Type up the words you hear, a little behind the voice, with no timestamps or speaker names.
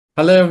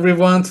Hello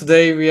everyone.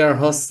 Today we are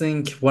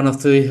hosting one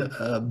of the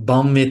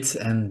Banvit'le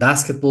and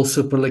Basketbol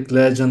Süper Lig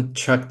legend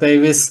Chuck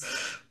Davis.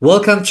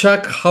 Welcome,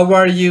 Chuck. How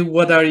are you?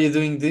 What are you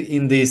doing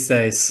in these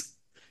days?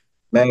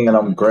 Man,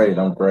 I'm great.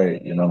 I'm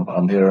great.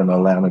 I'm here in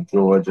Atlanta,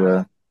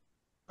 Georgia,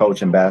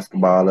 coaching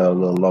basketball at a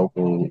little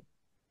local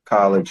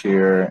college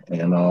here,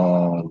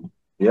 and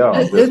yeah,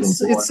 I'm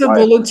just It's enjoying a life.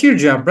 volunteer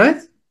job,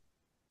 right?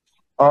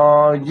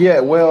 Yeah,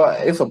 well,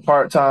 it's a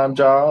part-time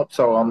job,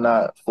 so I'm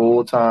not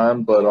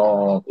full-time, but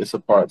it's a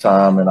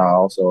part-time, and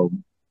I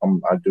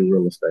do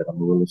real estate. I'm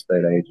a real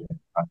estate agent.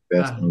 I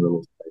invest Ah, in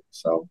real estate,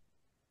 so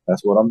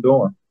that's what I'm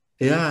doing.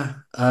 yeah.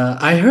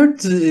 I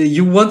heard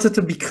you wanted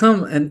to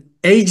become an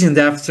agent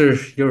after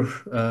your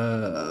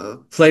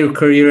player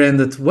career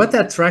ended. What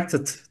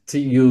attracted to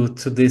you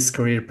to this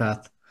career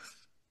path?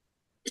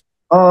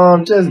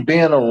 Just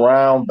being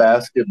around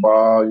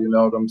basketball, you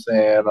know what I'm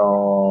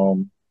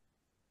saying?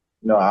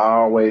 I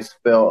always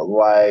felt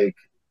like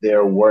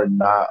there were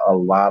not a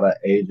lot of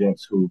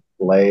agents who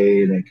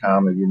played and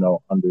kind of,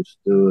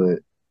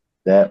 understood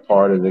that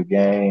part of the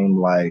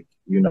game.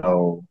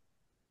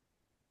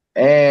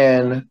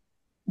 And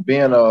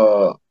being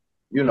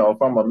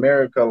from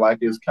America, like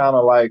it's kind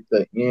of like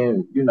the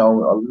end, a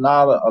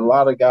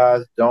lot of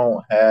guys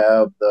don't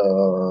have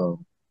the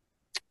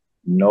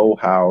know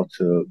how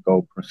to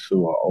go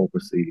pursue an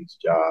overseas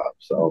job.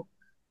 So,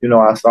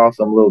 I saw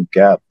some little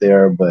gap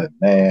there, but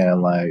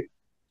man, like,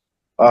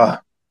 uh,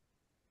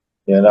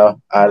 I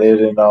didn't.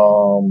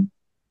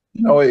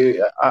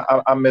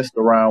 I messed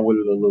around with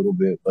it a little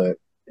bit, but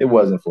it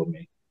wasn't for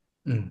me.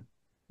 Mm.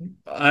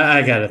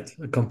 I got it.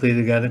 I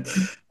completely got it.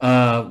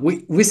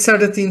 We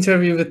started the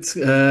interview with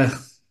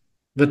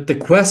the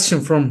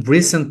question from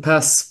recent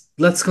past.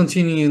 Let's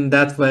continue in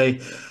that way.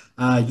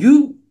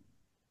 You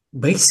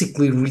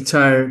basically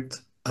retired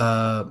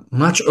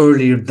much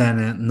earlier than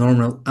a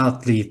normal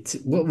athlete.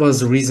 What was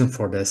the reason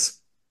for this?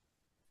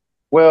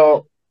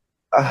 Well,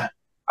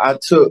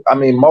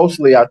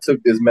 mostly I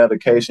took this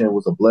medication. It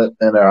was a blood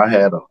thinner. I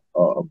had a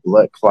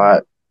blood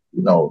clot.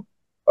 You know,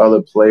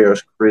 other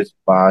players, Chris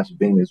Bosh,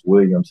 Venus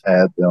Williams,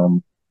 had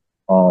them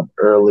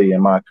early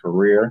in my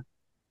career,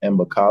 and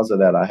because of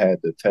that, I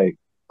had to take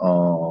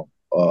a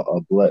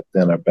blood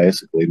thinner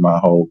basically my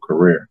whole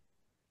career.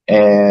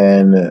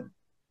 And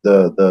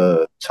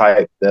the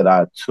type that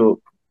I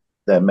took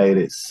that made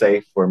it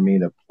safe for me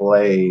to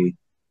play,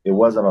 it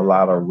wasn't a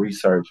lot of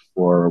research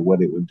for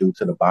what it would do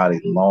to the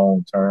body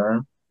long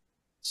term.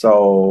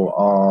 So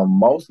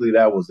mostly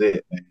that was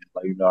it, man.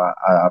 Like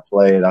I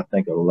played I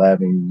think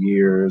 11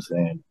 years,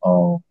 and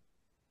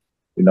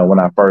when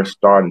I first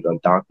started, a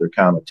doctor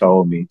kind of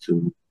told me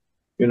to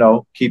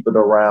keep it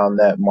around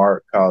that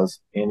mark because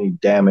any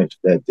damage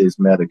that this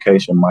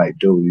medication might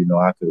do,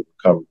 I could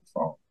recover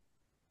from.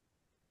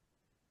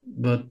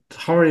 But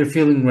how are you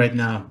feeling right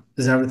now?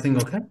 Is everything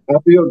okay? I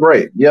feel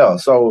great. Yeah.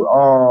 So,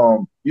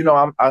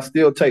 I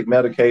still take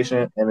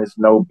medication and it's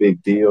no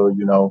big deal,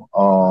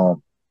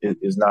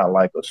 it's not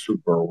like a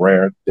super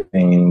rare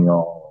thing.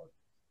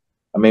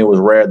 It was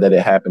rare that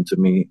it happened to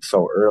me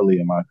so early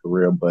in my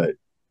career, but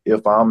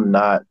if I'm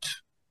not,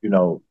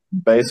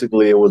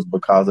 basically it was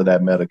because of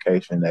that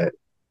medication that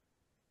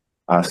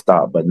I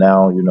stopped. But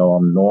now,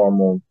 I'm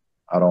normal.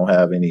 I don't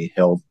have any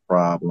health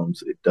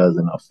problems. It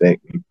doesn't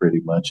affect me pretty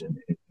much in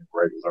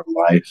regular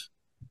life.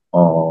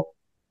 Um,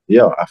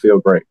 yeah, I feel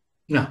great.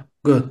 Yeah,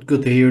 good.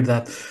 Good to hear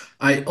that.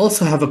 I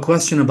also have a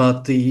question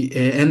about the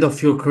end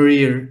of your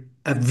career.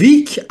 A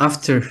week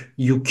after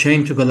you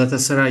came to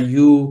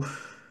Galatasaray,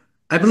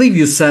 I believe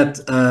you said,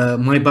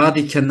 "My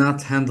body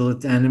cannot handle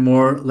it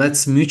anymore.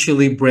 Let's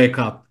mutually break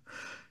up."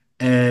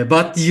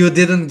 But you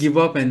didn't give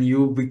up, and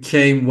you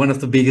became one of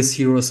the biggest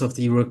heroes of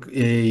the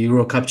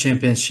EuroCup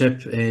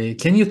Championship.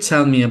 Can you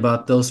tell me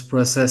about those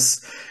process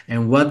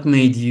and what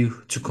made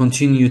you to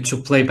continue to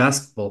play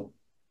basketball?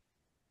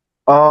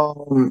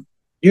 When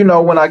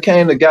I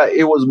came to God,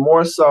 it was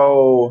more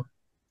so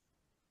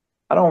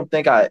I don't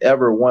think I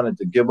ever wanted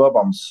to give up.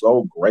 I'm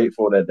so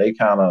grateful that they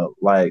kind of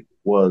like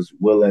was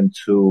willing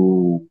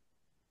to,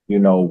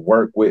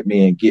 work with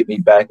me and get me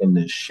back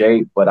into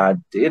shape. But I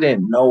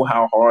didn't know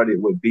how hard it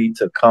would be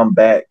to come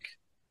back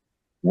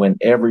when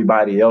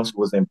everybody else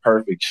was in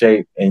perfect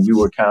shape and you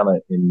were kind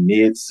of in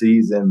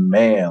mid-season.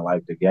 Man,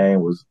 like the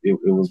game was it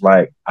was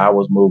like I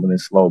was moving in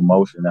slow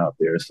motion out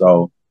there.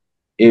 So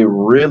it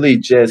really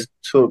just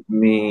took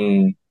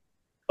me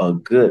a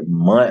good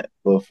month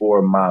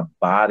before my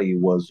body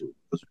was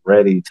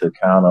ready to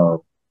kind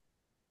of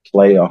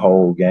play a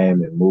whole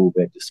game and move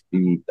at the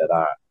speed that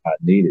I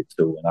needed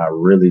to. And I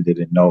really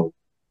didn't know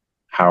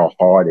how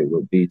hard it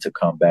would be to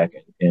come back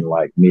in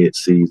like mid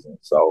season.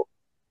 So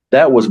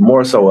that was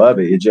more so of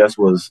it. It just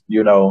was,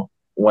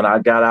 when I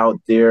got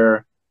out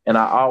there, and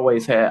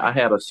I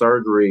had a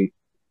surgery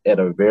at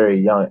a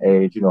very young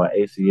age, an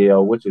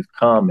ACL, which is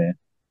common,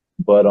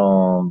 but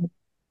I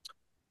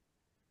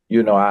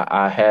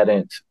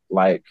hadn't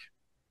like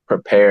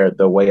prepared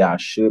the way I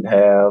should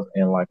have.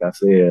 And like I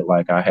said,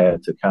 like I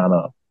had to kind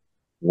of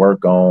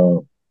work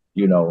on,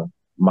 you know,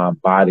 my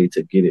body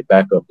to get it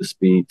back up to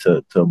speed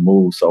to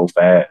move so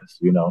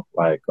fast,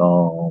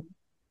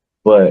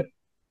 but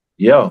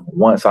yeah,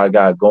 once I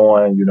got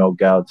going,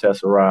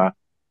 Galatasaray,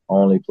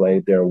 only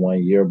played there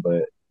 1 year,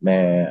 but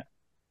man,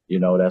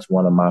 that's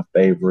one of my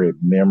favorite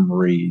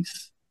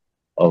memories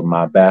of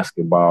my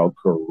basketball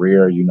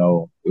career.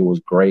 It was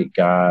great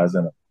guys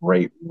and a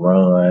great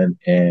run,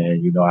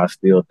 and I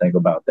still think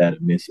about that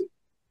and miss it.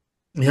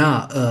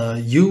 Yeah,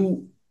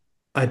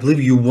 I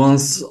believe you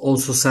once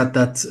also said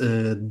that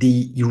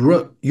the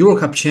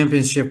EuroCup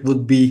championship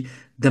would be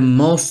the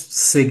most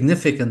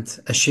significant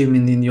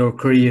achievement in your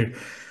career.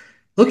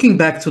 Looking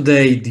back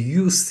today, do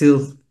you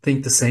still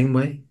think the same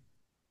way?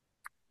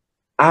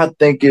 I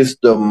think it's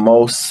the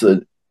most,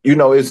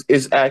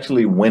 it's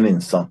actually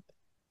winning something.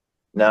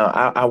 Now,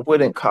 I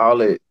wouldn't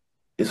call it.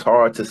 It's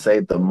hard to say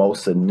the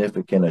most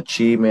significant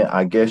achievement.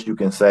 I guess you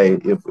can say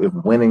if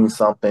winning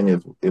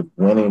something, if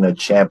winning a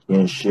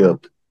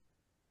championship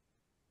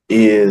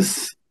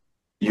is,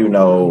 you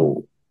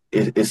know,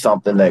 is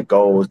something that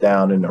goes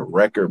down in the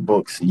record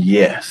books,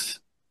 yes.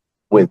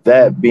 With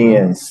that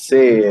being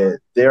said,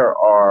 there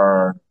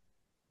are,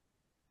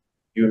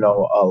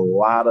 a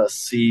lot of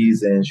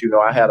seasons.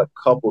 I had a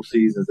couple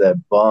seasons at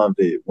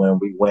Banvit'le when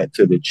we went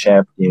to the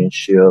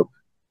championship,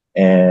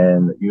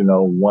 and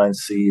one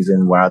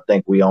season where I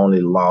think we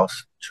only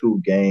lost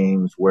 2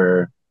 games,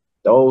 where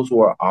those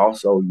were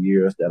also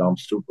years that I'm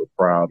super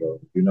proud of.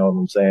 You know what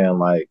I'm saying?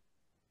 Like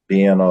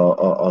being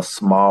a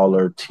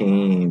smaller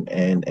team,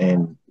 and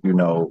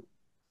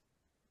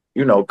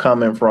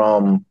coming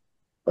from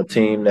a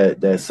team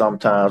that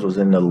sometimes was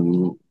in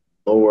the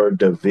lower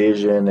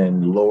division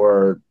and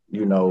lower,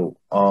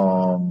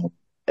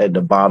 at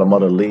the bottom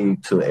of the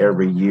league, to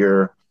every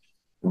year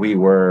we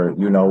were,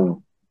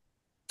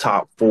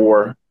 top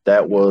four.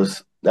 That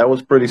was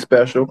pretty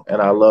special,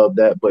 and I love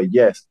that. But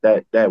yes,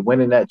 that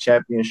winning that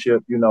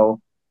championship,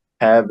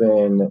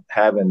 having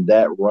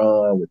that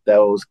run with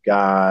those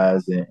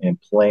guys,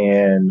 and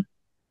playing,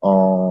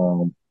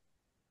 um,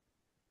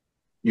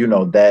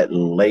 that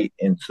late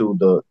into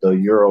the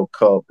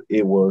EuroCup,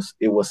 it was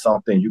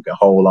something you can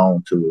hold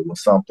on to. It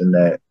was something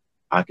that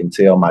I can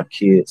tell my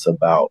kids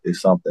about.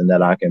 It's something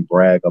that I can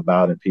brag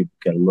about and people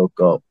can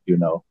look up, Yeah.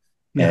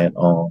 and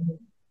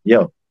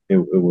yeah, it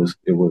was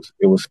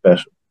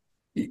special.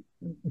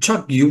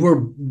 Chuck, you were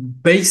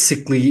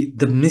basically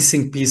the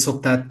missing piece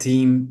of that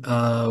team,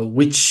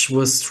 which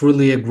was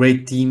truly a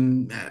great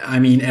team. I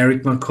mean,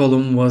 Eric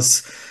McCollum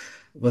was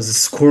a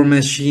score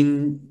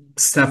machine.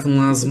 Stefan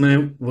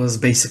Lazme was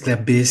basically a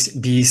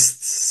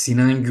beast.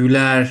 Sinan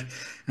Güler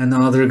and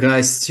other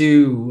guys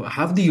too.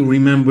 How do you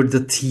remember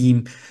the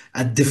team,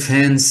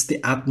 defense,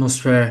 the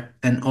atmosphere,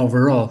 and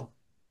overall?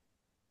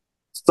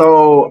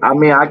 So, I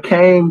mean, I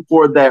came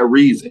for that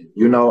reason.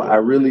 I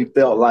really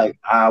felt like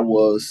I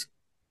was,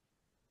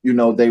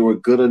 they were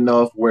good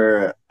enough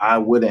where I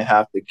wouldn't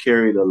have to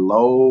carry the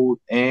load.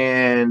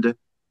 And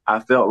I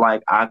felt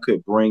like I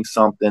could bring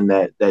something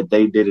that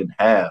they didn't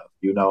have,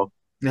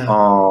 Yeah,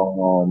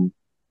 Um,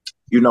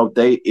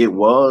 it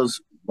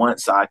was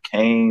once I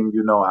came,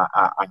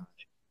 I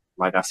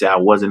like I said, I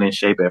wasn't in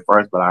shape at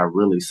first, but I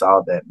really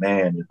saw that,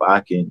 man, if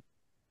I can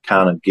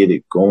kind of get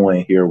it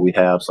going here, we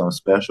have something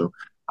special.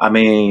 I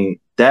mean,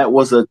 that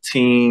was a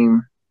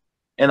team,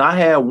 and I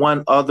had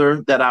one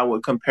other that I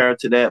would compare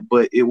to that,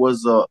 but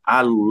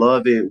I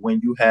love it when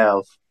you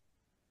have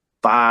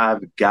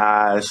 5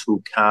 guys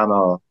who kind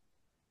of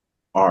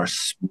are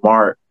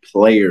smart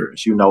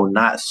players,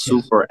 not yeah,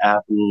 super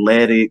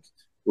athletic,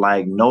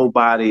 like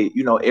nobody,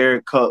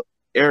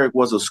 Eric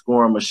was a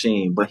scoring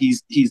machine, but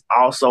he's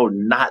also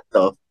not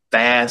the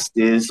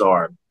fastest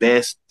or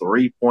best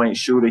 3-point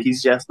shooter.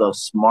 He's just a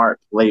smart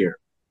player.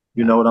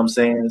 You yeah, know what I'm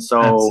saying?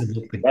 So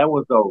absolutely. that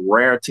was a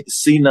rare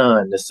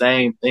C-Nun, the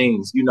same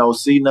things.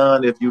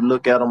 C-Nun, if you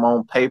look at him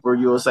on paper,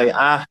 you'll say,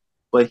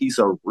 but he's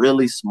a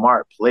really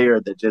smart player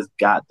that just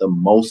got the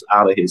most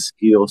out of his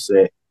skill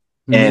set.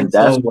 And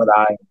that's Mental. what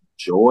I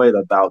enjoyed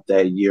about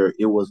that year.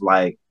 It was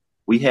like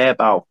we had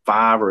about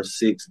 5 or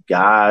 6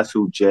 guys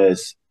who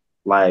just,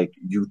 like,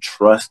 you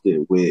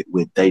trusted with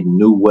they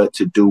knew what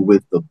to do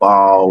with the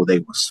ball. They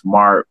were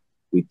smart.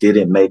 We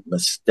didn't make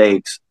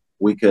mistakes.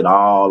 We could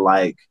all,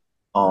 like,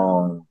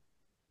 um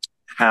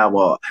have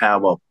a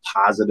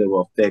positive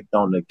effect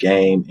on the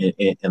game,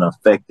 and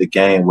affect the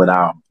game with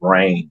our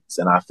brains.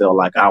 And I felt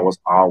like I was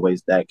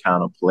always that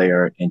kind of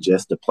player, and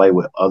just to play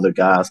with other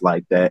guys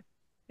like that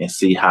and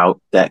see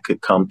how that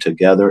could come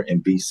together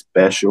and be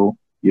special,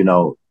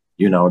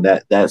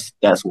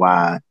 that's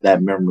why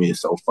that memory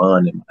is so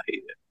fun in my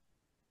head.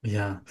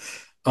 Yeah.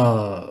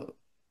 Uh,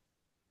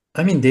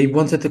 I mean, they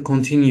wanted to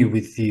continue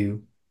with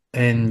you,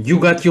 and you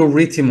got your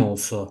rhythm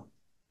also.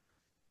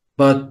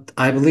 But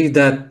I believe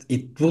that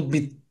it would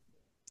be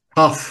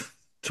tough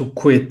to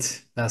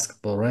quit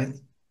basketball, right?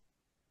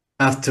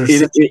 After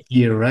It such it a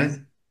year, right?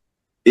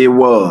 it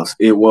was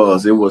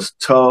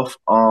tough.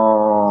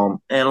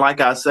 And like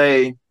I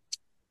say,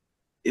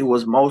 it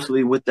was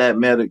mostly with that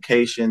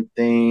medication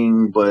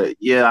thing, but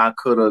yeah, I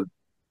could have.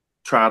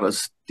 try to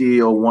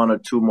steal 1 or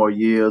 2 more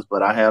years,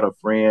 but I had a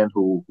friend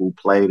who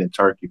played in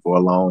Turkey for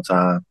a long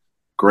time,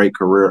 great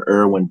career,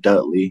 Erwin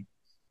Dudley.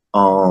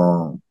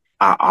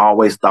 I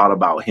always thought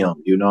about him.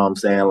 You know what I'm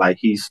saying? Like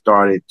he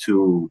started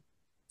to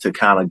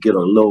kind of get a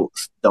little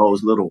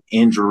those little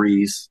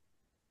injuries,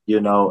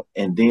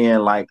 and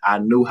then like I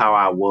knew how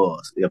I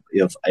was.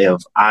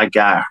 If I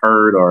got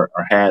hurt or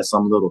had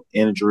some little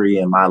injury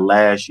and my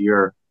last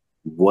year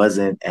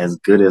wasn't as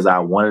good as I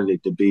wanted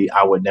it to be,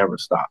 I would never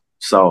stop.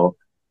 So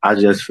I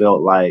just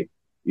felt like,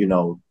 you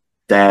know,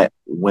 that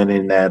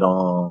winning that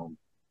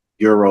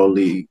Euro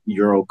League,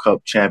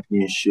 EuroCup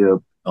championship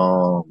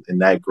in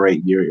that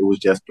great year, it was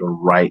just the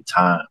right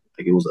time.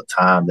 Like it was a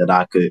time that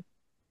I could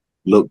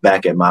look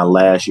back at my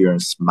last year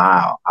and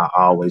smile. I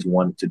always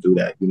wanted to do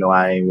that.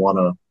 I ain't want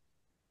to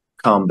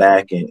come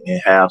back and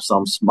have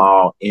some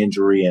small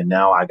injury and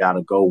now I got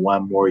to go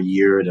 1 more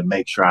year to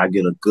make sure I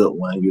get a good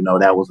one.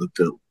 That was a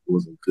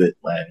good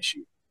last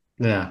year.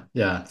 Yeah,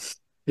 yeah.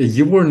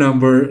 You were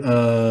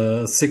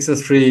number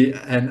 63,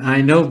 and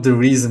I know the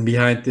reason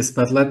behind this,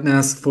 but let me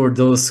ask for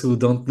those who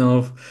don't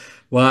know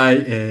why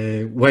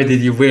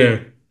did you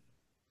wear?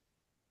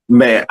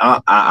 Man,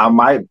 I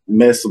might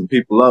mess some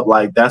people up.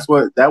 Like that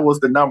was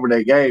the number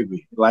they gave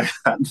me. Like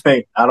I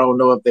don't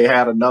know if they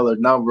had another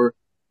number,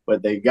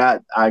 but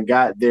I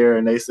got there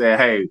and they said,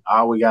 "Hey,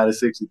 all we got is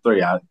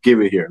 63. I'll give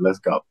it here. Let's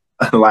go."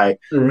 Like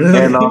and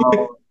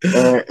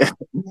Really?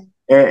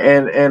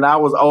 and, and I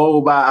was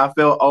old I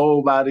felt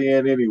old by the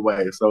end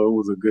anyway, so it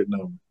was a good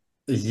number.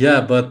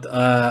 Yeah, but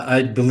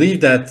I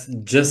believe that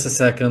just a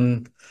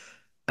second.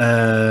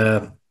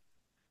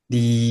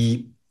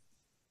 The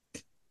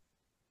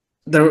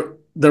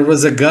there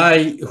was a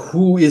guy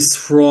who is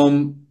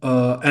from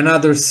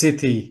another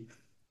city,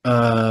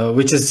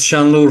 which is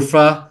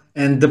Şanlıurfa,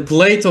 and the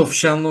plate of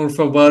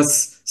Şanlıurfa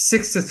was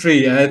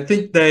 63. I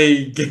think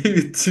they gave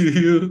it to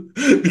you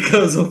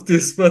because of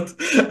this, but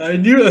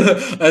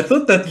I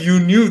thought that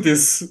you knew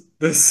this.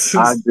 I This.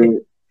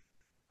 did.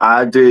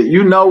 I did.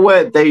 You know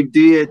what? They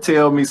did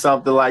tell me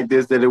something like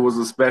this, that it was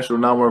a special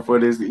number for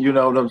this. You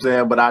know what I'm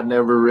saying? But I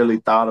never really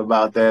thought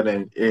about that.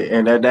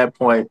 And at that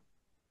point,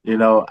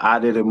 I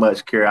didn't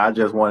much care. I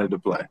just wanted to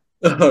play.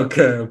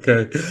 Okay,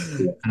 okay.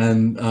 Yeah.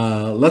 And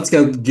let's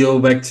go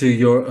back to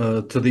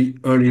your to the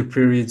earlier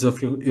periods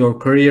of your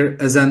career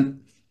as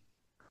an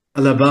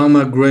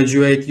Alabama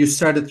graduate. You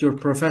started your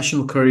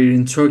professional career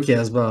in Turkey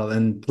as well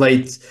and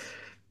played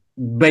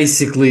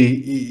basically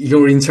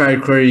your entire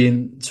career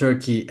in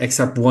Turkey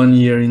except 1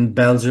 year in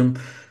Belgium.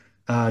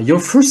 Your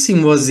first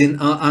team was in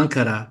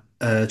Ankara.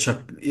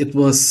 It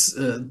was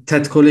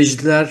TED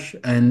Kolejliler,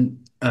 and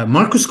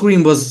Marques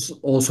Green was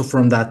also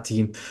from that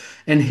team.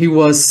 And he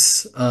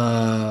was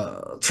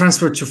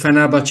transferred to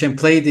Fenerbahce and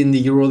played in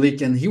the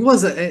EuroLeague. And he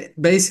was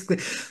basically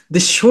the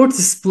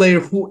shortest player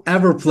who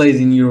ever played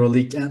in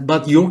EuroLeague.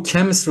 But your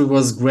chemistry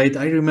was great.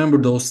 I remember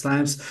those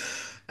times.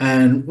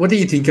 And what do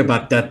you think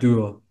about that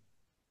duo?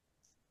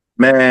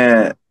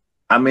 Man,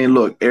 I mean,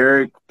 look,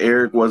 Eric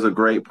was a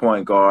great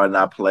point guard, and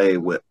I played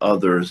with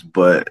others,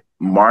 but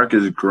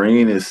Marcus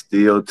Green is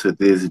still to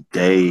this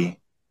day,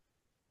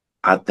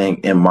 I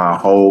think, in my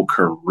whole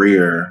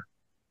career.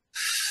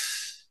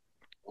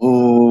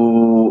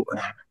 Oh,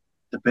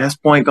 the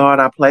best point guard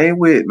I played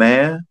with,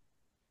 man.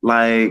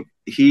 Like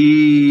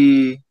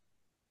he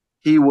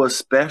was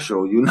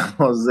special, you know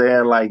what I'm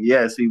saying? Like,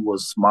 yes, he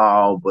was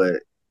small,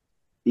 but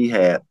he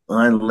had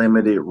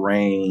unlimited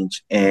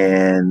range.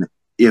 And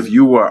if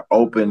you were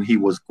open, he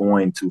was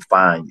going to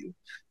find you.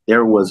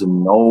 There was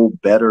no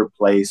better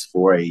place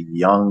for a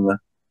young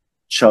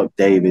Chuck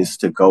Davis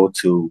to go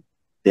to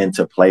than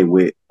to play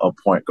with a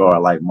point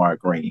guard like Mark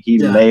Green. He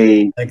Yeah,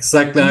 made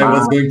exactly. I my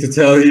was going to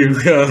tell you.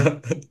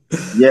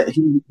 Yeah,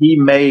 he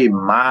made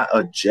my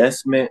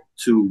adjustment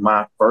to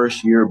my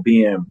first year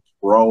being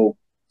pro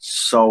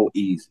so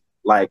easy.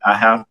 Like I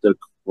have to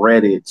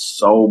credit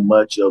so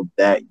much of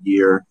that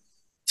year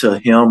to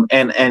him.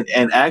 And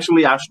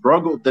actually I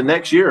struggled the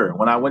next year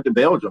when I went to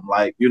Belgium,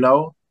 like,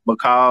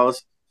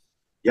 because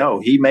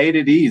he made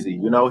it easy.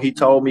 He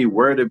told me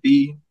where to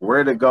be,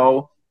 where to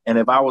go. And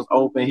if I was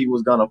open, he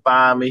was gonna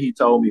find me. He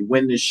told me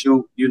when to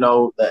shoot.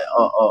 That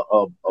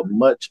a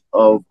much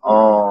of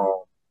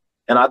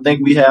and I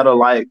think we had a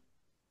like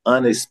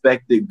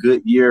unexpected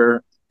good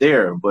year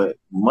there, but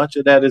much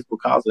of that is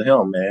because of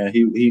him, man.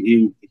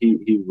 He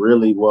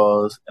really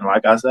was, and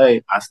like I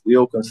say, I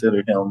still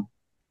consider him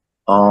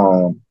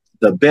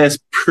the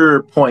best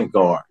pure point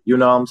guard. You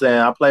know what I'm saying?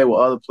 I play with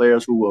other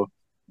players who were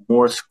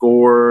more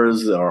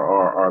scorers or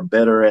are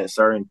better at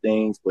certain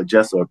things, but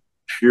just a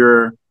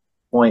pure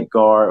point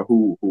guard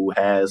who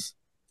has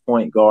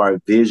point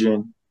guard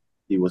vision.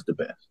 He was the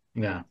best.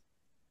 Yeah.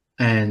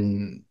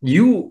 And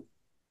you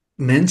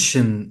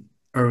mentioned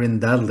Erwin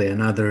Dudley,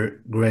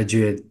 another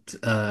graduate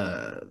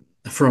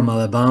from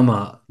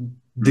Alabama.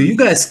 Do you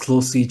guys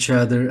close to each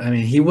other? I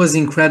mean, he was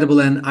incredible,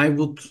 and I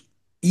would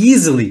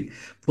easily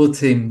put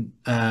him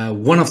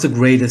one of the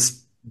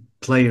greatest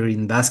player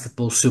in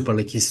basketball Super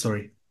League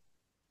history.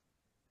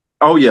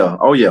 Oh yeah,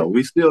 oh yeah.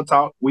 We still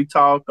talk. We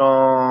talk.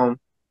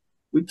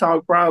 we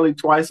talk probably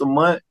twice a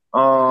month.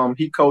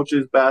 He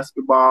coaches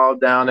basketball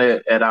down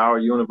at our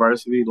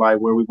university, like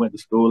where we went to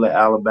school at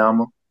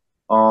Alabama.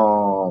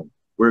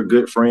 We're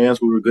good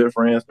friends. We were good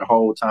friends the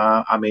whole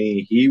time. I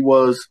mean, he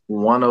was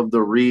one of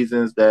the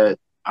reasons that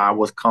I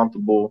was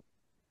comfortable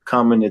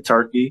coming to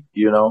Turkey,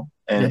 Yeah,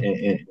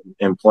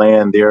 and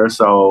playing there.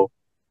 So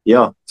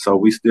yeah, so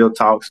we still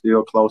talk,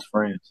 still close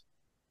friends.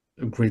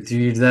 great to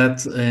hear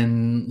that.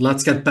 And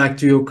let's get back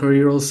to your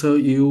career also.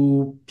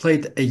 You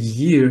played a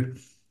year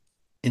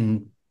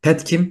in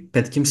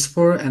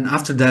Petkimspor, and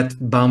after that,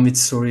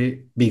 Banvit's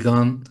story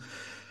began.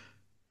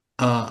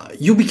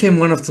 You became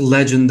one of the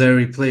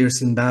legendary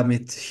players in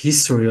badminton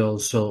history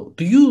also.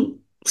 Do you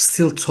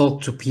still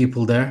talk to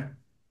people there?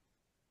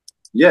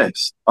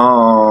 Yes.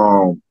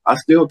 I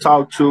still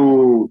talk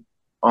to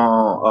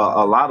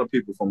a lot of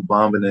people from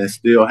Bumbin and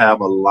still have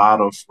a lot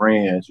of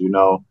friends,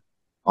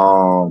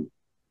 Um,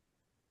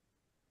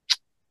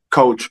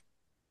 Coach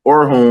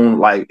Orhun,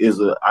 like,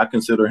 I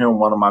consider him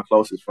one of my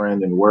closest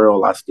friends in the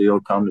world. I still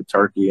come to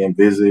Turkey and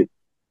visit.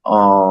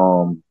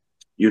 Um,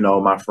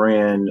 my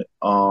friend,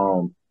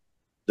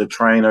 the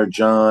trainer,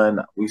 John,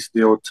 we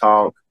still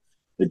talk.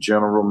 The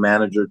general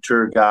manager,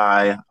 tour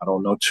guy, I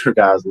don't know tour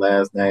guy's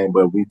last name,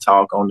 but we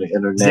talk on the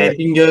internet.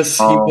 Zeytingöz,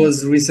 he Um,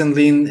 was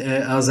recently in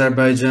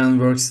Azerbaijan,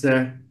 works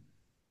there.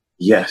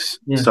 Yes.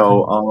 Yeah.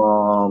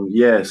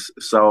 Yes.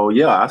 So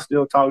yeah, I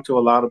still talk to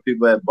a lot of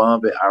people at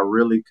Bumbit. I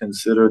really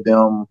consider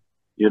them,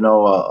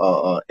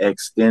 a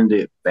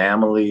extended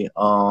family.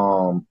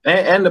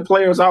 And the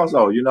players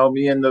also,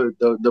 me and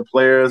the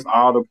players,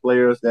 all the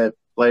players that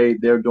played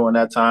there during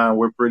that time,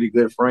 we're pretty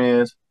good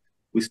friends.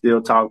 We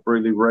still talk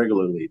pretty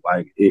regularly.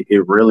 Like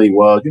it really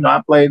was,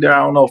 I played there, I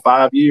don't know,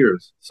 5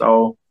 years.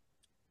 So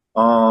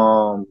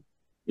I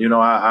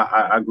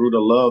grew to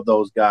love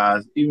those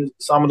guys. Even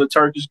some of the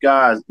Turkish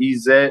guys,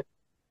 Izet,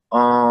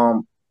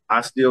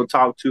 I still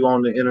talk to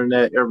on the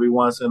internet every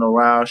once in a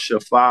while.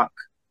 Shafak,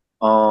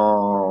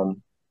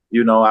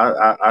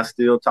 I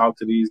still talk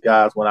to these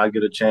guys when I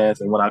get a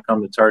chance, and when I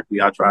come to Turkey,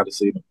 I try to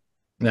see them.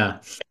 Yeah.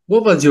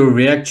 What was your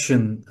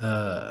reaction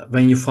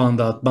when you found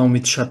out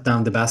Banvit shut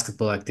down the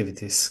basketball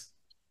activities?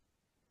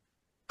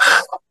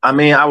 I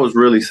mean, I was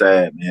really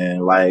sad, man.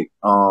 Like,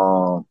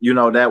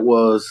 that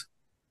was,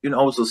 it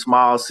was a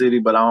small city,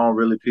 but I don't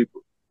really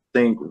people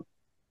think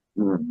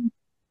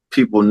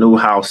people knew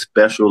how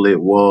special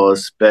it was,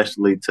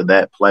 especially to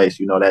that place.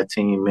 That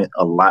team meant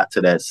a lot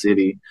to that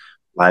city.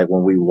 Like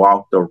when we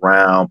walked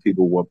around,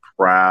 people were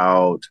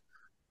proud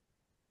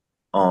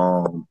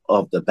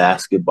of the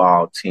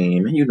basketball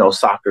team. And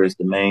soccer is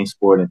the main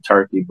sport in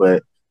Turkey,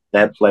 but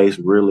that place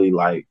really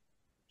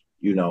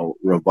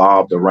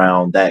revolved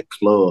around that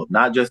club,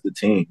 not just the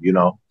team,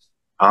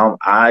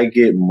 I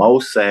get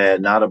most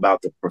sad not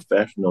about the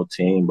professional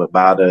team, but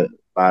by the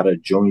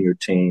junior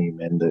team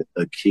and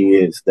the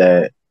kids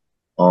that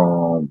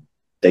um,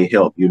 they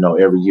help.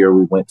 Every year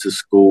we went to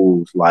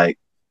schools. Like,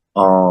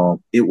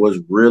 it was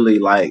really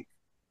like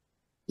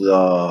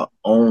the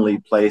only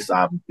place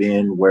I've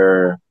been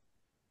where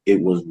it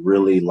was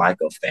really like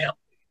a family,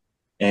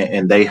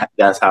 and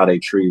that's how they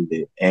treated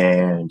it.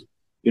 And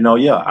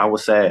yeah, I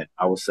was sad.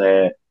 I was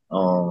sad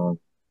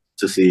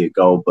to see it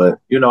go, but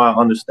I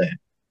understand.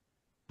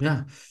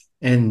 Yeah.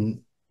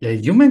 And yeah,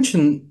 you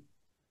mentioned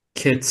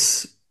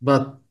kids,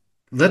 but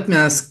let me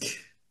ask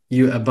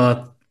you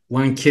about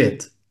one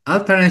kid.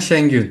 Alperen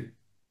Şengün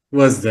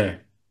was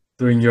there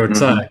during your Hmm.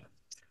 time.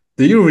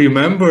 Do you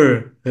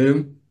remember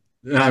him?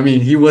 I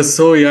mean, he was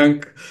so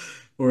young,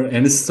 or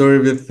any story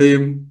with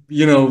him?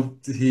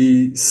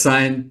 He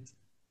signed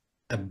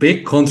a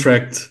big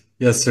contract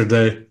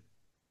yesterday.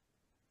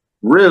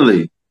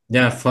 Really?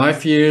 Yeah,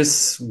 5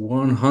 years,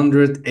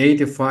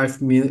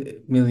 $185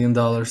 million.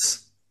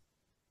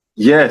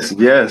 Yes,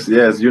 yes,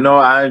 yes.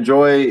 I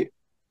enjoy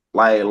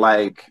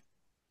like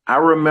I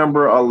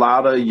remember a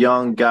lot of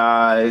young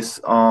guys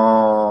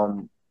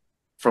from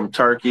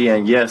Turkey,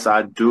 and yes,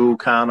 I do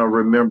kind of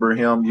remember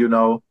him,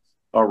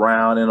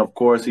 around. And of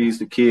course, he's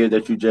the kid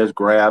that you just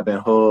grab and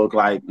hug.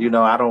 Like,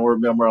 I don't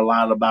remember a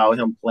lot about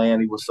him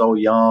playing. He was so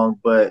young,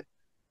 but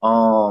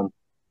um,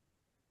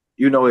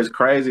 it's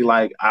crazy.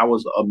 Like, I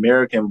was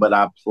American, but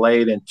I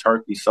played in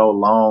Turkey so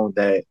long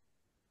that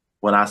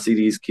when I see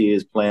these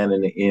kids playing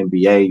in the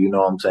NBA, you know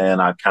what I'm saying?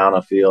 I kind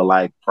of feel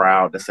like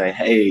proud to say,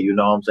 hey, you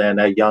know what I'm saying?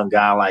 That young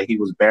guy, like he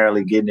was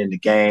barely getting in the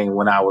game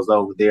when I was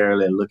over there.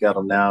 And look at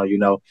him now.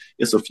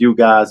 It's a few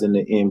guys in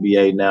the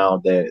NBA now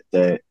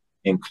that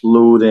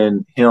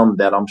including him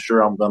that I'm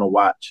sure I'm gonna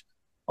watch.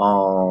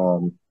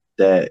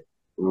 That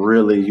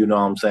really, you know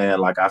what I'm saying?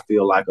 Like I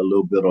feel like a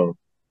little bit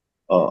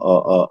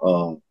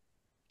of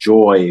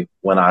joy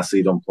when I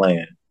see them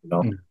playing.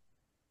 Mm.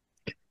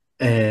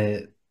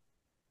 Uh,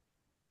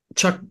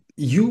 Chuck,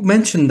 you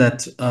mentioned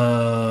that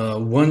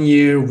one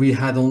year we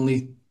had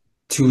only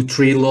two,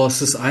 three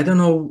losses. I don't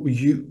know,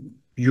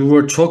 you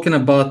were talking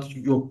about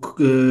your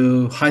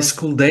high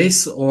school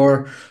days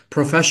or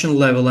professional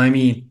level, I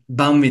mean,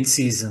 Banvit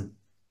season.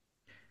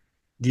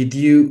 Did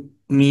you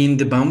mean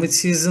the Banvit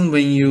season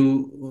when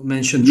you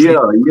mentioned three?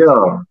 Yeah,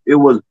 yeah. It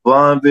was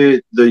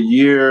Banvit the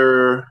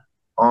year.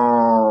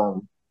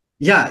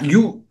 Yeah,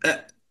 you.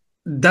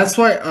 That's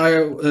why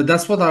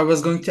that's what I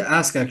was going to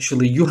ask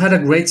actually. You had a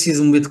great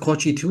season with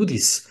Coach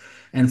Itoudis,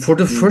 and for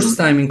the first Mhm.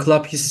 time in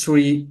club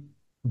history,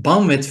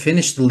 Banvit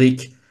finished the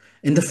league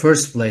in the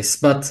first place.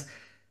 But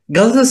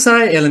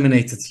Galatasaray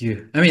eliminated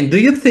you. I mean, do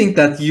you think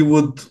that you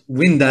would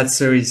win that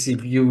series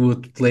if you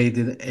would play it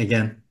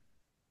again?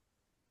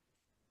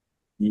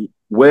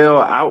 Well,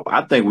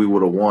 I think we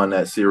would have won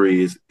that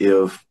series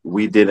if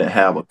we didn't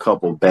have a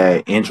couple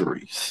bad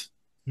injuries.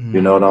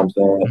 You know Hmm. what I'm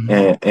saying?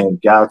 Hmm.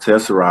 And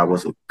Galatasaray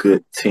was a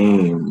good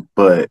team,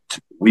 but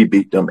we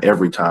beat them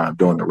every time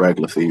during the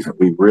regular season.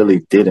 We really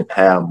didn't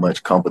have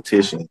much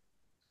competition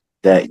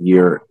that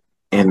year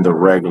in the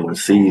regular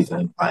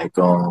season. Like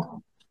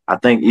I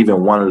think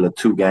even one of the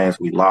two games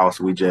we lost,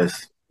 we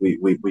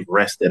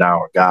rested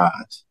our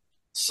guys.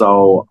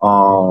 So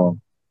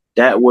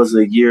that was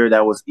a year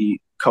that was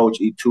Coach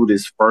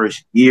Itoudis'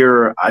 first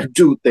year. I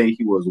do think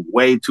he was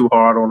way too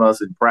hard on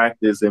us in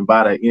practice, and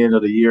by the end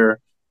of the year,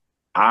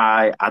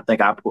 I think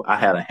I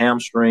had a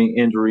hamstring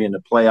injury in the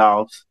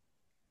playoffs.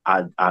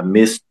 I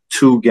missed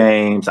two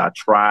games. I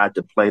tried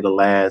to play the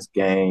last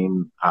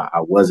game.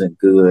 I wasn't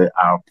good.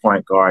 Our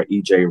point guard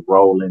EJ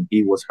Rowland,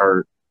 he was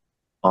hurt.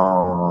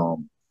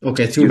 Um,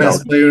 Okay, two you know,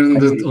 best player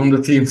on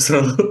the team,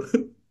 so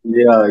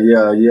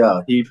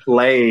yeah. He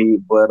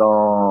played, but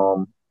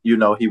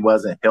he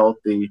wasn't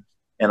healthy.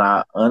 And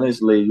I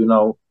honestly,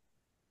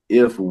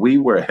 if we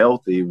were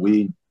healthy,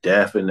 we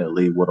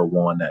definitely would have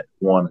won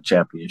a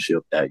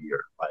championship that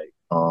year. Like,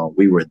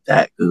 we were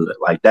that good.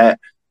 Like that.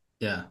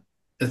 yeah,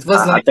 it was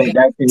I like think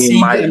that team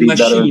seeing a might be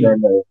better than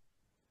machine. the.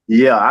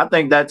 Yeah, I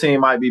think that team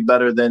might be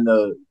better than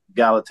the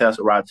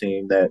Galatasaray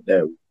team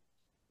that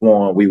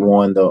won. We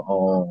won the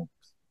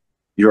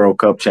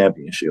EuroCup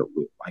championship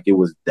with. Like it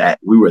was that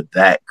we were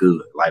that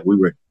good. Like we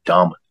were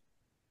dominant.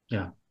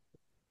 Yeah.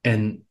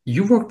 And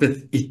you worked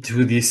with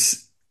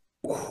Itoudis,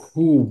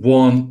 who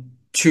won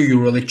two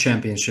EuroLeague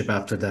championship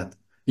after that.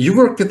 You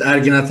worked with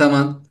Ergin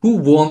Ataman, who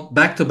won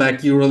back-to-back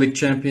EuroLeague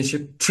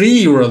championship,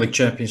 three EuroLeague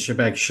championship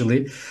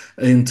actually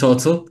in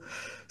total.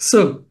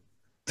 So,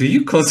 do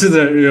you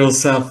consider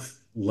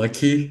yourself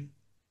lucky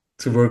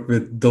to work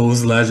with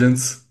those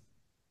legends?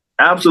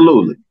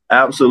 Absolutely,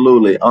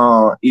 absolutely.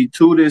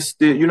 Itoudis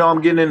still.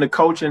 I'm getting into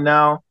coaching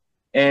now,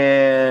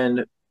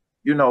 and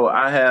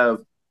I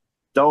have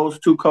those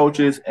two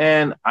coaches,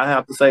 and I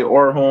have to say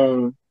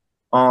Orhun,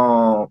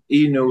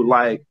 Inu.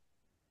 Like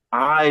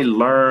I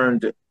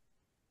learned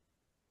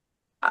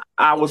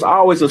I was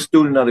always a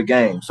student of the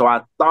game, so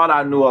I thought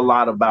I knew a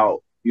lot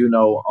about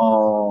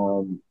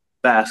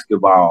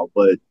basketball.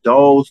 But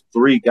those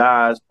three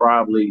guys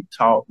probably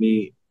taught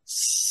me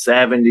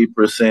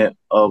 70%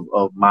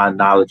 of my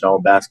knowledge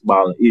on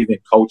basketball, and even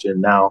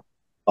coaching now.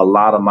 A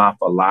lot of my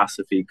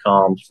philosophy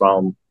comes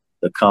from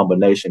the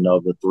combination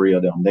of the three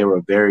of them. They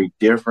were very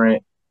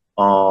different.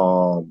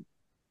 Um,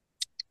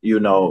 you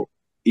know,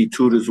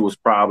 Itoudis was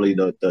probably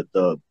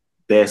the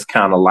best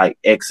kind of like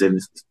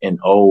X's and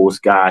O's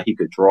guy. He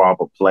could draw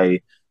up a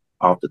play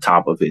off the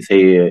top of his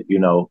head,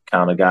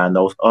 kind of guy. And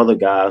those other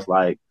guys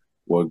like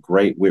were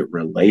great with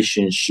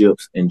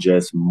relationships and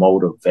just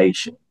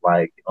motivation.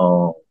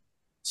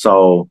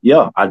 So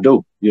yeah, I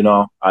do.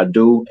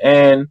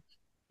 And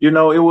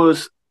it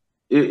was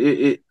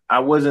I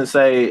wasn't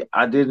say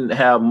I didn't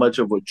have much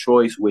of a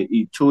choice with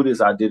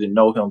Itoudis. I didn't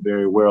know him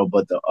very well,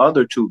 but the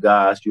other two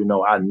guys,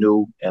 I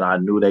knew, and I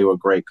knew they were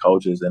great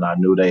coaches, and I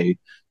knew they,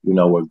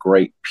 were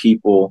great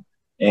people.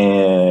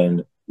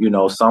 And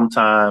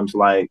sometimes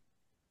like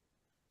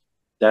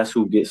that's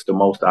who gets the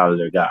most out of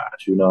their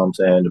guys. You know what I'm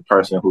saying? The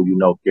person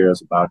who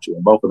cares about you,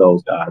 and both of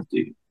those guys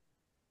did.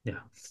 Yeah.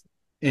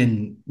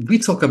 And we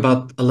talk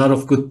about a lot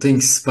of good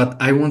things,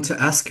 but I want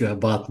to ask you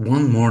about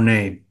one more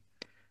name.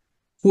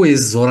 Who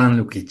is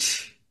Zoran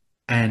Lukic?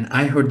 And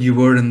I heard you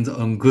weren't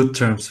on good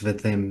terms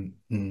with him.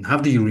 How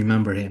do you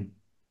remember him?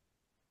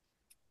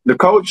 The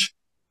coach.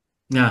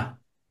 Yeah.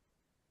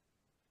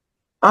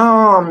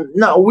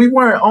 No, we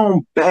weren't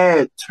on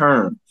bad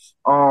terms.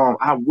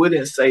 I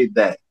wouldn't say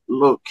that.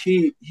 Look,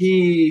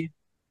 he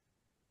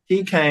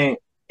came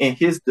in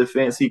his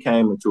defense, he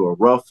came into a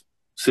rough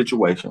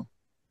situation.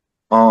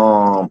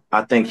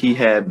 I think he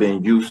had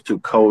been used to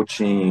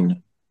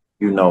coaching,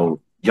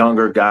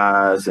 younger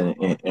guys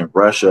in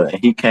Russia, and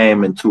he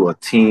came into a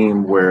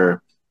team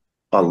where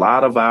a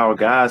lot of our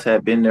guys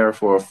had been there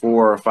for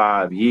 4 or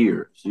 5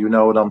 years. You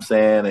know what I'm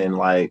saying? And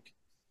like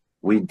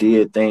we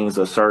did things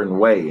a certain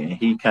way, and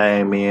he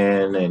came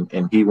in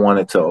and he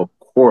wanted to, of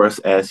course,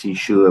 as he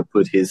should,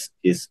 put his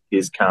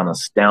kind of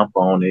stamp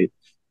on it.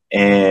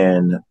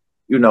 And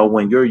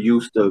when you're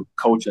used to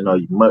coaching a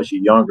much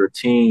younger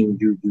team,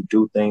 you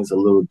do things a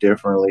little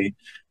differently.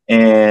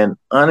 And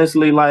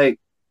honestly, like,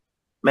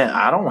 man,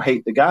 I don't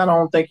hate the guy. I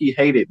don't think he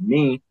hated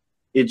me.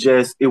 It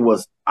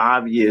was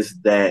obvious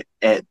that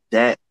at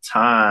that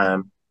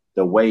time,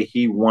 the way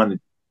he wanted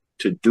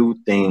to do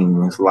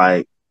things,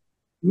 like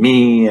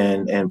me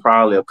and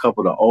probably a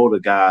couple of the older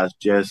guys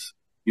just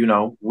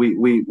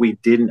we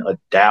didn't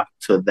adapt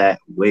to that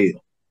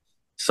well.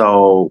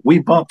 So we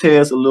bumped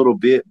heads a little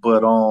bit,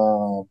 but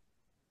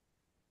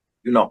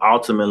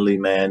ultimately,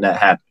 man, that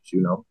happens.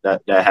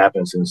 That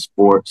happens in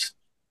sports.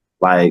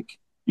 Like,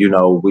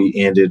 we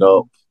ended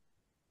up.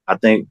 I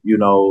think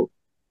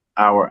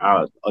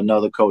our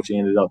another coach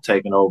ended up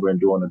taking over and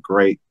doing a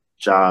great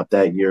job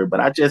that year. But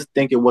I just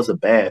think it was a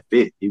bad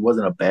fit. He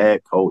wasn't a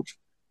bad coach.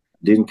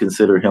 Didn't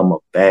consider him a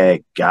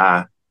bad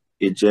guy.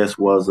 It just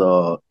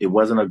it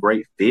wasn't a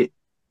great fit.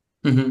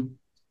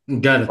 Mm-hmm.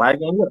 Got it. Like,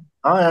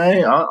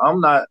 I'm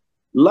not.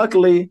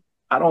 Luckily,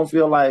 I don't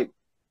feel like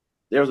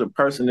there's a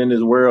person in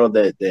this world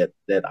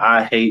that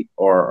I hate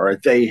or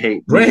they hate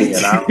me, Great.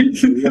 and I don't,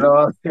 what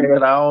I'm saying. I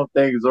don't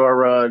think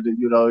Zora,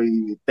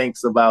 he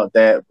thinks about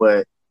that,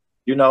 but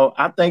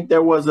I think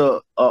there was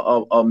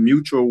a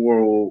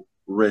mutual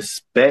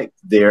respect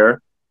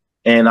there,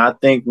 and I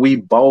think we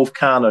both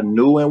kind of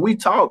knew, and we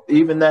talked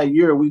even that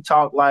year. We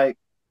talked like,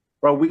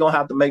 bro, we gonna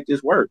have to make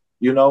this work.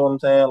 You know what I'm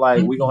saying?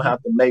 Like, we gonna Mhm.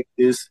 have to make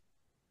this.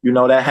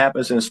 That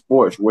happens in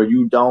sports where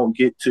you don't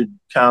get to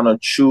kind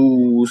of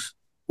choose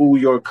who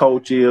your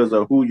coach is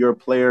or who your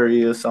player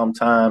is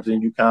sometimes,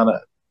 and you kind of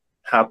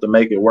have to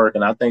make it work.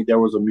 And I think there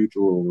was a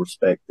mutual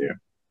respect there.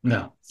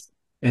 Yeah.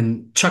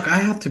 And Chuck, I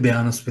have to be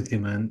honest with you,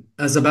 man.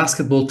 As a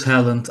basketball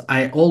talent,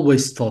 I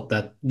always thought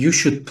that you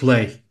should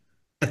play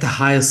at the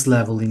highest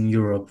level in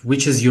Europe,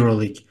 which is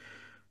EuroLeague.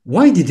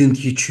 Why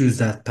didn't you choose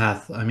that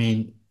path? I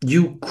mean,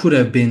 you could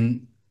have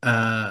been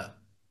a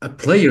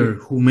player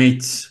who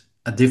made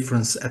a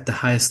difference at the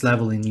highest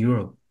level in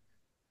Europe.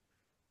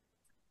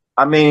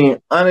 I mean,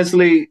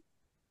 honestly,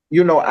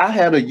 I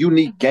had a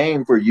unique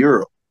game for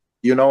Europe,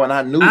 and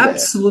I knew that.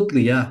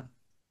 Absolutely, yeah.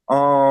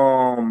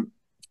 Um,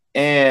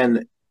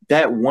 and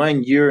that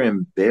 1 year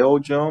in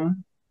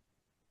Belgium,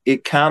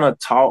 it kind of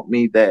taught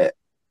me that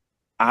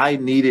I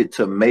needed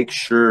to make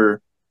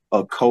sure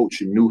a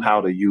coach knew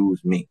how to use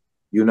me.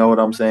 You know what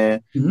I'm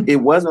saying? Mhm. It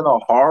wasn't a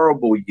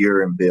horrible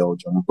year in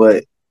Belgium,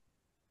 but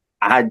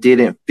I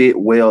didn't fit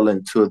well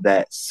into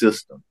that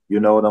system. You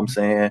know what I'm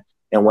saying?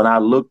 And when I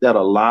looked at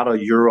a lot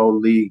of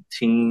EuroLeague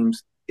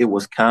teams, it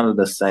was kind of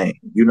the same.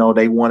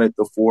 They wanted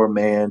the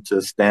four-man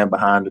to stand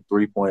behind the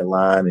three-point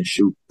line and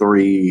shoot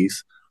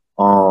threes.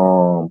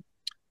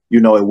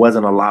 It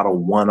wasn't a lot of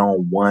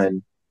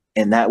one-on-one.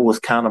 And that was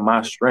kind of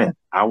my strength.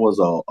 I was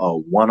a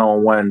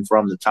one-on-one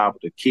from the top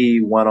of the key,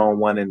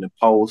 one-on-one in the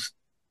post.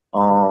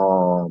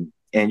 And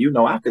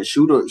I could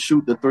shoot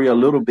the three a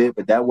little bit,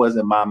 but that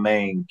wasn't my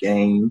main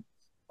game.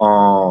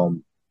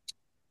 Um,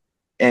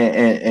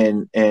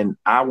 and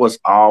I was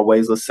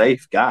always a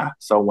safe guy.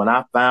 So when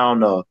I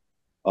found a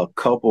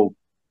couple,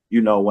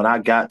 when I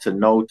got to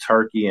know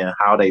Turkey and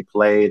how they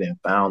played and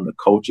found the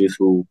coaches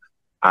who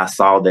I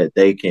saw that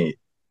they can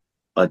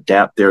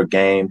adapt their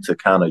game to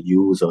kind of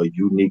use a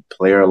unique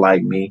player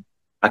like me,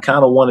 I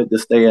kind of wanted to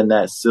stay in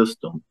that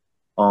system.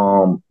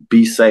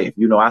 Be safe.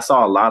 I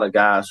saw a lot of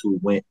guys who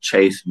went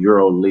chase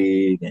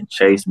EuroLeague and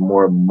chase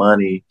more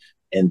money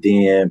and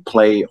then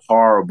played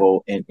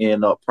horrible and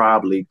end up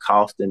probably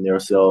costing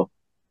themselves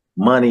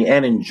money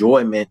and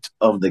enjoyment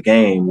of the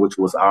game, which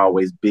was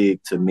always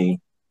big to me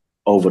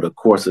over the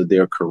course of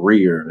their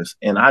careers.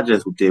 And I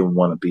just didn't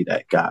want to be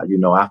that guy.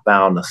 I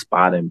found a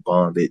spot in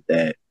Banvit'le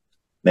that,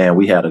 man,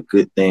 we had a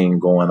good thing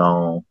going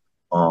on.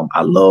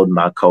 I loved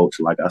my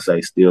coach. Like I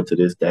say, still to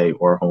this day,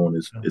 Orhun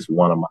is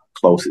one of my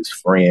closest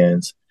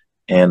friends.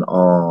 And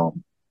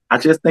I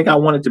just think I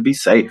wanted to be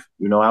safe.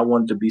 I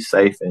wanted to be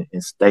safe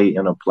and stay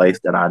in a place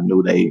that I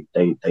knew they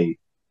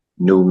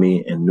knew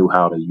me and knew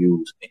how to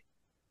use me.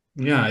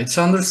 Yeah, it's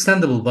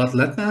understandable, but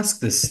let me ask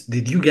this.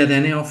 Did you get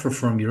any offer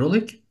from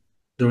EuroLeague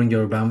during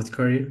your Banvit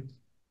career?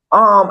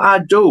 I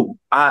do.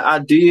 I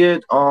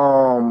did.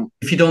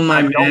 If you don't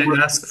I mind, may don't.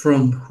 I ask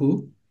from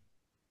who?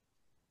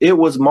 It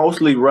was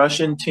mostly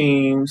Russian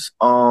teams.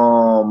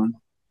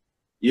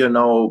 You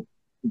know,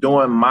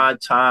 during my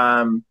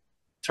time,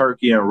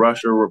 Turkey and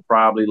Russia were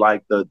probably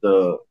like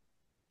the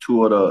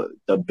two of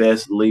the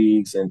best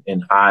leagues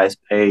and highest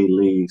paid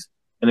leagues.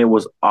 And it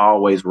was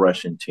always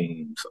Russian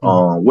teams.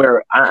 Hmm.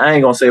 Where I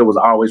ain't gonna say it was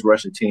always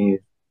Russian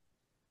teams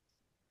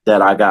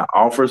that I got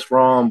offers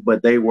from,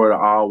 but they were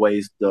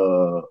always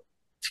the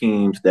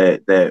teams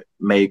that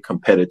made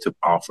competitive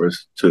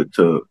offers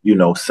to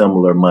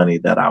similar money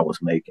that I was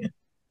making.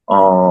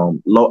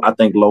 I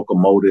think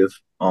Locomotive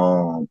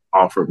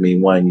offered me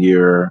 1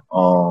 year.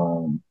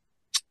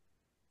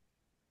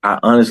 I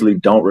honestly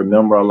don't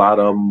remember a lot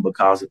of them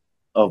because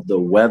of the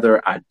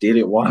weather. I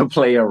didn't want to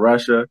play in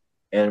Russia,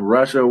 and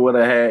Russia would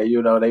have had,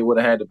 they would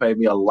have had to pay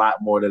me a lot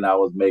more than I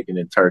was making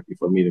in Turkey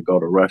for me to go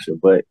to Russia.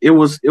 But it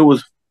was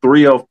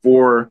 3 or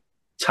 4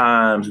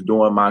 times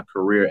during my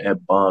career at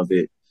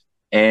Banvit,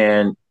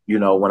 and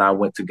when I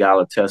went to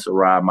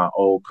Galatasaray, my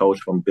old coach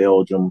from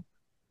Belgium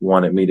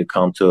wanted me to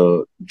come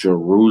to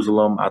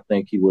Jerusalem. I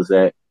think he was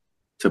at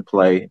to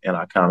play, and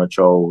I kind of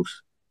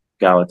chose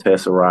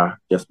Galatasaray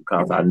just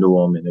because I knew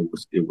him and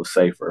it was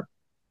safer.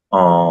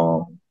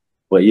 Um,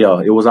 but yeah,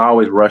 it was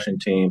always Russian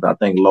teams. I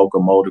think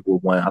Lokomotiv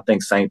would win. I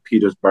think St.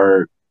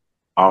 Petersburg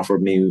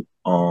offered me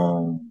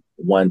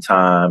one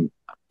time.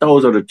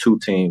 Those are the two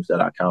teams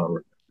that I kind of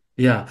remember.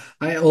 Yeah,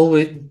 I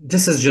always,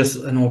 this is just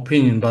an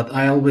opinion, but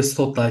I always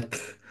thought like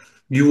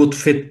you would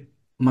fit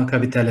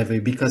Maccabi Tel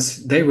Aviv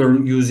because they were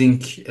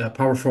using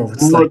power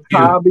forwards like you.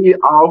 Maccabi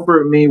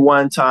offered me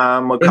one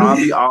time. Maccabi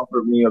Really?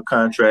 offered me a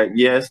contract.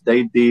 Yes,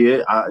 they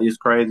did. It's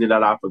crazy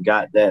that I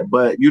forgot that.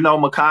 But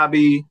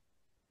Maccabi,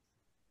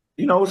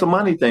 it's a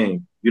money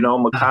thing. Ah,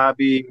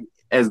 Maccabi,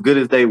 as good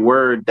as they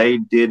were, they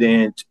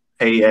didn't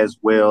pay as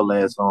well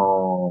as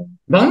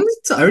Banvit?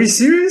 Are you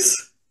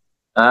serious?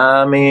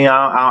 I mean,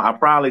 I'm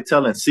probably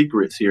telling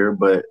secrets here,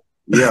 but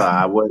yeah,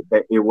 I was.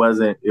 It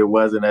wasn't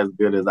as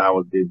good as I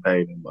was getting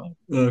paid in Bumble.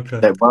 Okay.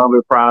 That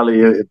Bumble probably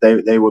if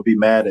they would be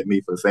mad at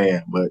me for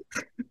saying, but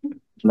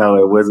no,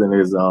 it wasn't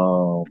as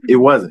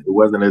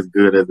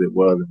good as it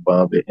was in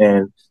Bumble.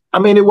 And I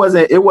mean, it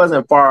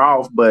wasn't far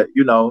off, but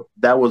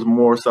that was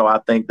more so. I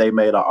think they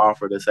made an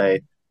offer to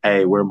say,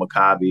 hey, we're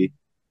Maccabi,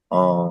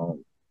 Tel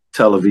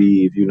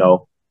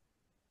Aviv,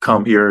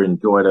 come here,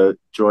 enjoy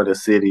the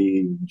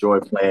city, enjoy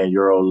playing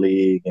Euro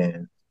League,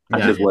 and I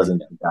Yeah, just yeah, wasn't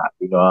that guy.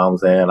 You know what I'm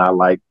saying?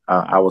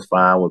 I was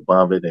fine with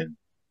Bumpit,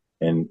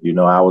 and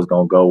I was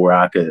gonna go where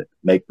I could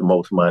make the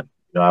most money.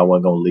 I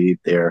wasn't gonna leave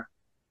there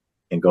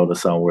and go to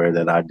somewhere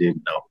that I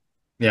didn't know.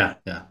 yeah,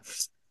 yeah.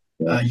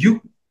 Yeah.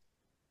 You,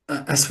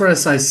 as far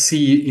as I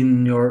see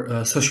in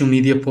your social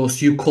media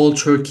posts, you call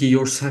Turkey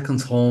your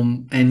second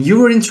home, and you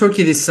were in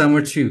Turkey this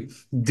summer too.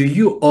 Do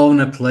you own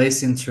a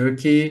place in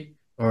Turkey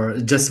or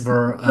just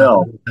for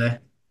No, holiday?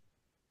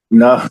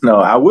 no, no.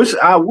 I wish.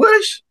 I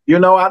wish.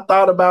 I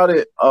thought about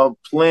it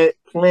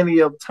plenty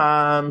of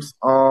times.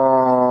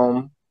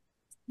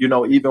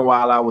 Even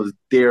while I was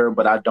there,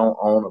 but I don't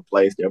own a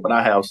place there. But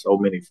I have so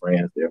many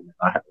friends there, man.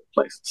 I have a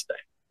place to stay,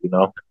 you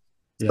know?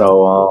 Yeah,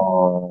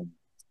 So,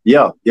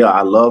 yeah, yeah,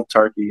 I love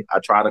Turkey. I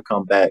try to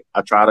come back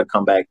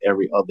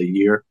every other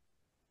year.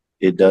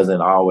 It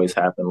doesn't always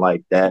happen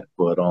like that,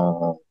 but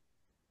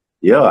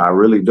yeah, I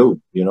really do.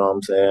 You know what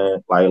I'm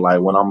saying? Like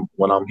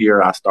when I'm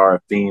here, I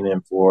start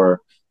fiending for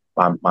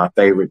my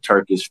favorite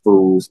Turkish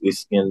foods,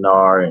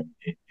 iskandar and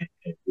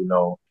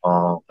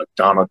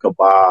Adana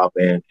kebab,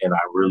 and I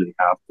really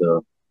have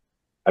to.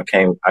 I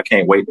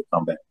can't wait to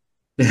come back.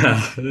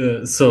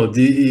 yeah. So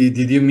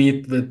did you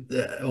meet with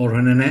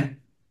Orhan?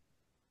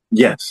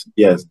 Yes,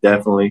 yes,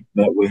 definitely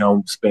met with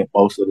him. Spent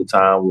most of the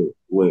time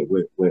with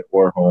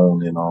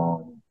Orhon, and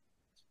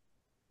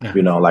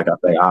Yeah, like I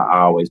say, I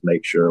always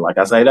make sure. Like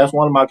I say, that's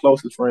one of my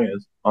closest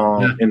friends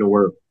yeah. in the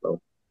world. So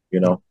you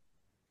Yeah. know,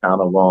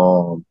 kind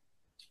of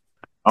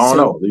I don't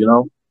So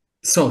know.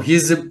 so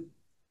he's the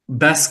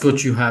best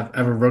coach you have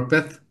ever worked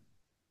with.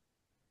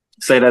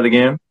 Say that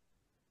again.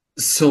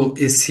 So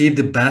is he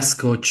the best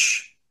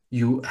coach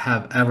you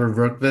have ever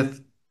worked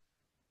with?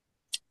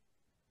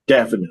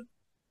 Definitely,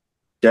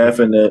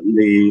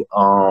 definitely.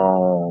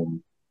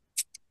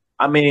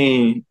 I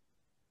mean,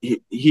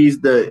 he's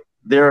the.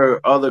 There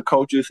are other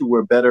coaches who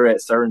were better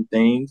at certain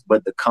things,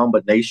 but the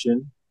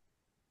combination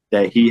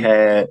that he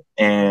had.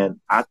 And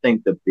I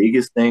think the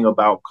biggest thing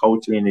about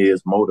coaching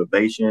is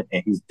motivation,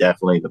 and he's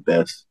definitely the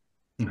best.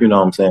 You Yeah. know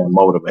what I'm saying?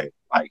 Motivate.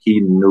 Like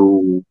he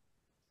knew.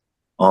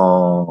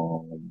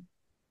 Um,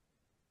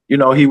 he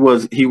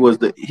was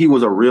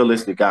a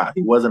realistic guy.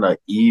 He wasn't an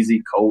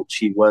easy coach.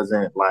 He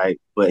wasn't like,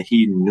 but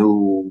he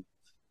knew.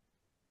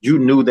 You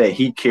knew that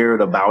he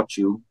cared about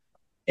you,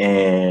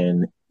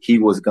 and he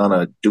was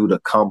gonna do the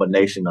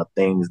combination of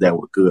things that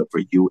were good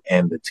for you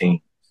and the team.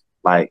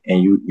 Like,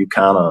 and you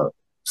kind of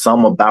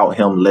some about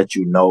him let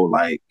you know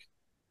like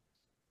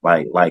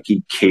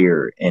he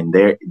cared, and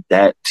there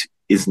that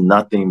is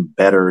nothing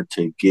better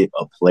to get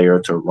a player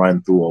to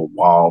run through a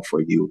wall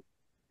for you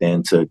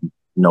than to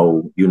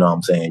know, what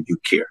I'm saying, you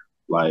care.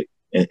 Like,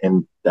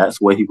 and that's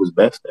what he was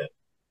best at.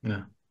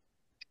 Yeah.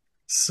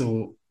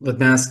 So let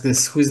me ask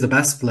this: who is the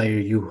best player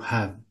you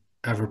have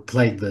ever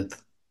played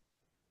with?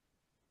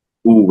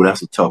 Ooh,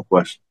 that's a tough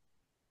question.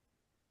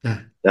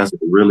 Yeah. That's a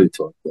really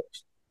tough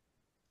question.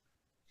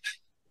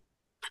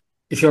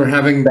 If you're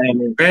having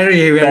Sammy,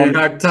 very, very Sammy,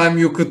 hard time,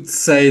 you could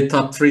say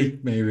top three,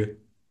 maybe.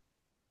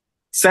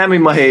 Sammy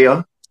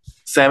Mahia,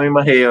 Sammy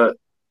Mahia. I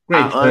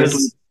Great honestly,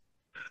 choice.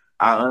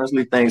 I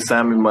honestly think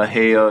Sammy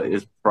Mahia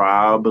is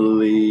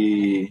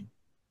probably.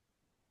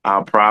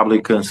 I'll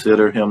probably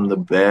consider him the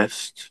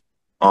best.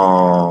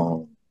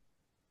 Um,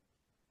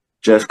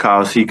 just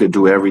cause he could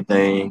do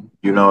everything.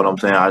 You know what I'm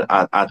saying?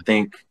 I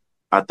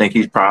think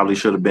he probably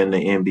should have been the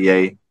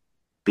NBA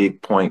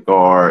big point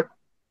guard.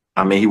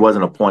 I mean, he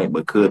wasn't a point,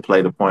 but could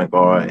play the point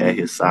guard at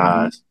his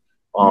size.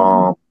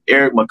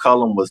 Eric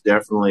McCollum was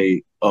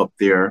definitely up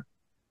there.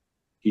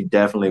 He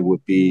definitely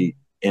would be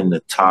in the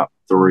top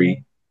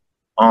three.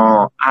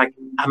 I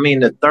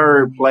mean, the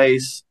third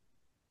place,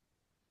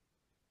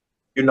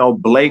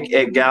 Blake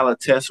at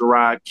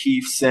Galatasaray,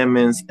 Keith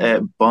Simmons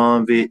at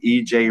Banvit'le,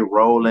 EJ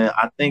Rowland.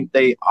 I think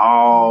they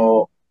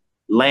all,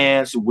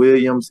 Lance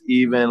Williams,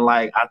 even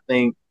like, I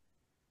think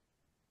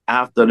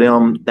after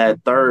them,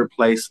 that third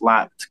place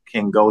slot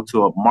can go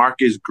to a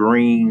Marques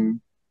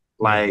Green.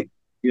 Yeah. Like,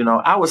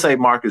 I would say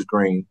Marques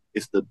Green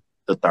is the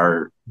the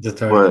third. The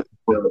third.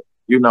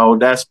 But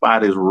that spot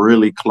is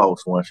really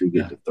close once you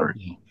get Yeah. to three.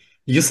 Yeah.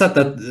 You said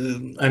that,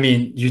 I mean,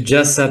 you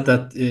just said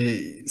that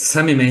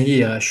Sami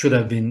Mejia should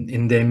have been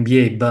in the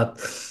NBA, but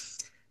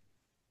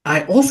I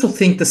also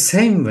think the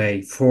same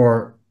way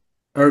for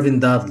Irvin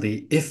Dudley.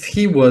 If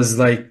he was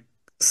like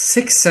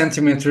 6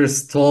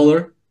 centimeters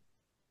taller,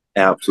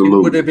 he would have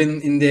Absolutely.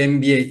 been in the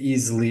NBA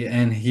easily,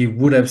 and he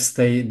would have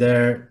stayed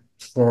there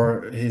for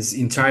his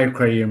entire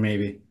career,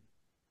 maybe.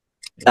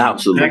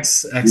 Absolutely.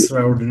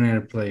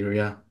 Extraordinary player,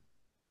 yeah.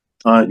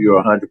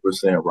 You're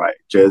 100% right.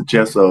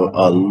 Just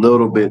a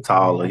little bit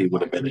taller, he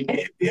would have been in the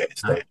NBA Ah.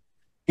 stage.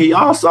 He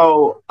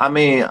also, I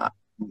mean,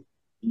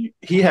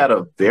 he had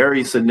a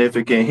very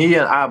significant. He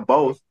and I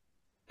both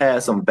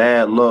had some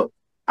bad luck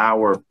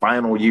our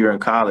final year in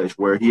college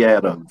where he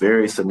had a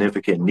very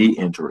significant knee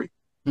injury.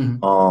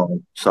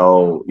 Mhm.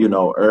 So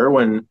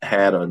Erwin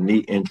had a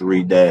knee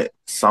injury that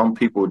some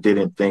people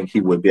didn't think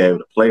he would be able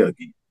to play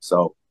again.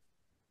 So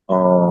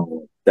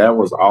that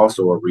was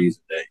also a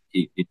reason that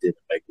he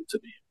didn't make it to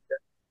the end.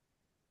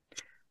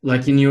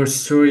 Like in your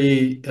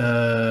story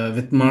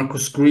with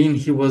Marques Green,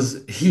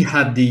 he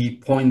had the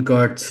point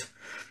guard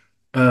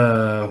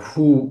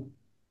who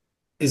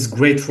is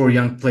great for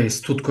young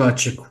players,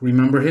 Tutkaçık.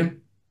 Remember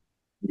him?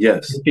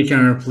 Yes, Pick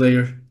and roll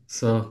player.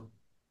 So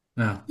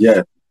yeah.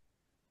 yes.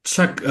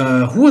 Chuck,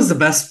 who was the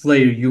best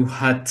player you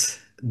had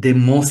the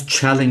most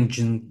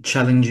challenging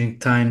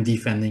time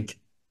defending?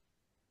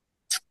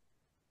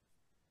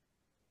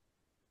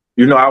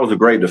 I was a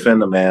great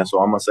defender, man.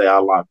 So I'm gonna say I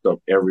locked up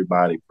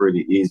everybody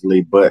pretty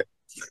easily, but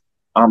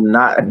I'm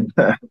not.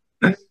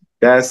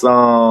 That's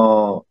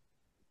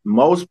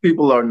most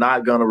people are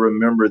not gonna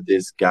remember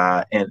this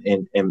guy, and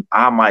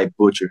I might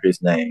butcher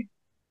his name,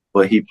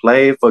 but he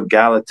played for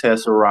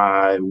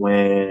Galatasaray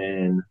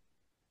when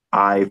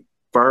I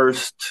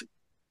first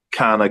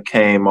kind of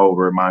came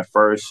over. My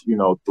first,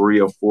 3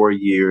 or 4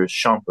 years.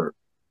 Shumpert.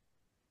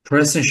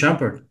 Preston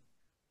Shumpert.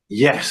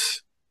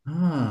 Yes.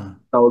 Ah,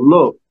 So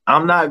look,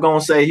 I'm not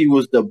gonna say he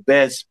was the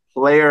best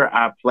player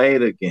I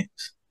played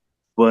against,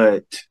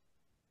 but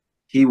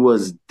he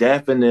was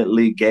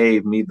definitely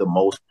gave me the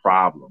most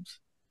problems.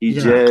 He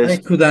yeah, I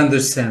just, could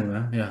understand,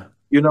 man. Yeah.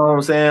 you know what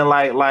I'm saying?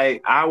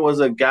 Like I was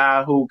a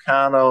guy who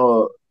kind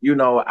of,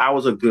 I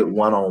was a good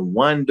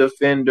one-on-one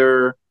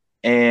defender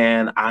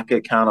and I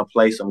could kind of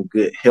play some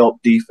good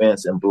help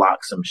defense and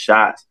block some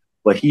shots,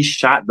 but he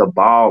shot the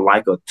ball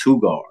like a two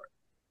guard.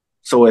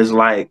 So it's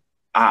like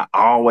I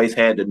always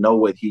had to know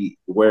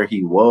where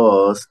he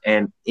was,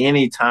 and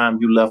anytime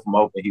you left him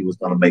open, he was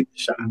gonna make the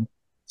shot.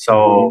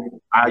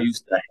 So I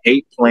used to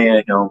hate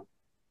playing him.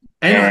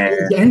 And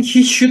And and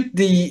he shoot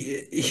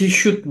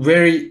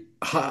very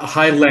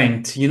high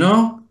length, you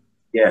know?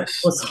 It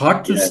yes, was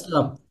hard to yes,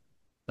 stop.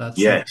 That's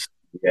right. yes,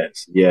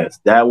 yes, yes.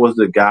 That was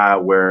the guy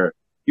where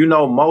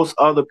most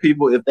other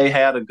people, if they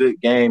had a good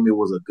game, it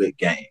was a good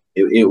game.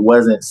 It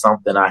wasn't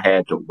something I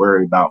had to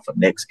worry about for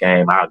next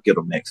game. I'll get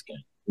them next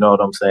game. You know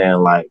what I'm saying?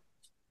 Like,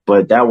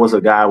 but that was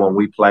a guy when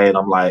we played.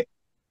 I'm like,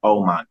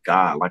 oh my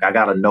god! Like I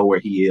gotta know where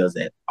he is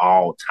at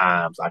all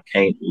times. I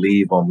can't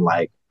leave him.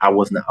 Like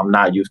I'm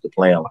not used to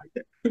playing like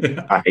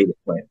that. I hated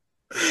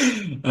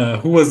playing.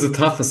 Who was the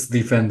toughest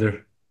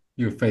defender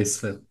you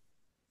faced with?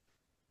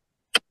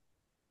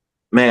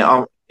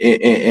 Man,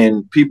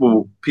 and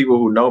people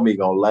who know me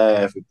gonna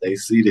laugh if they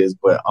see this,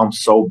 but I'm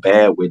so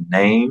bad with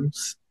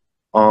names.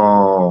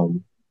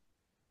 Um,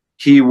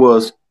 he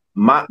was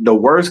the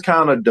worst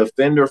kind of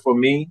defender for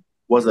me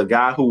was a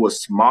guy who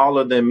was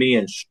smaller than me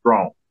and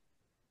strong.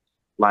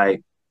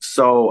 Like,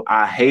 so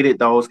I hated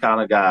those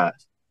kind of guys.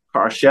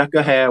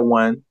 Karsheka had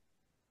one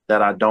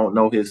that I don't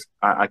know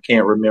I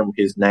can't remember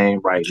his name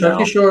right now.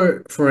 Turkish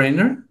or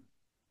foreigner?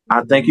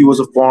 I think he was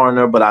a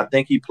foreigner, but I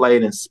think he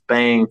played in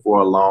Spain for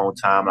a long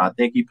time. And I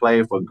think he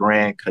played for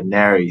Gran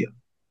Canaria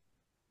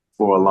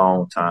for a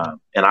long time.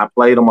 And I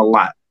played him a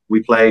lot.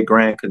 We played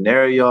Gran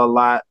Canaria a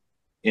lot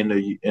in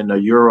the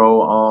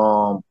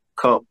Euro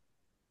Cup.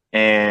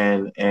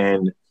 And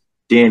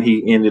then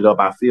he ended up,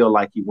 I feel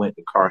like he went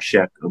to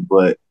Karsheka,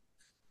 but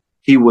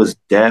he was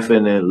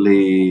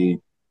definitely,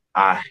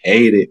 I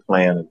hated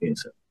playing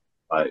against him.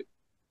 Like,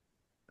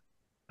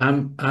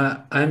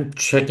 I'm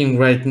checking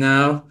right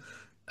now.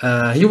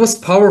 He was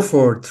power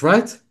forward,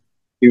 right?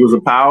 he was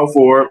a power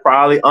forward,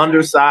 probably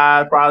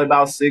undersized, probably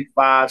about 6'5",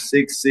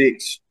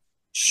 6'6",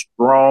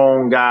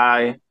 strong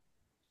guy,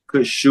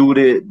 could shoot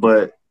it,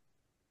 but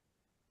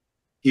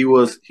he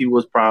was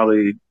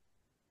probably.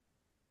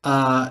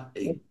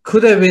 It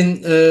could have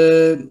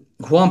been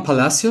Juan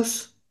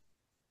Palacios.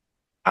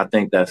 I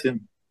think that's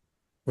him.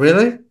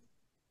 Really?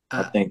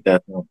 I Uh, think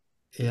that's him.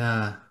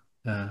 yeah,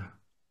 yeah.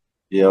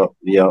 Yep,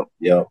 yep,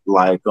 yep.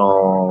 Like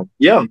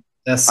yeah.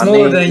 Yeah, I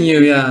smaller mean, than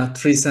you. Yeah,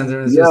 3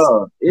 centimeters.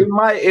 yeah.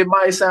 It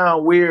might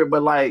sound weird,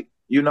 but like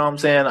you know what I'm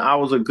saying. I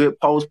was a good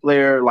post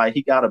player. Like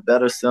he got a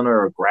better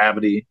center of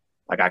gravity.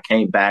 Like I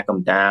can't back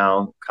him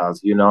down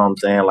because you know what I'm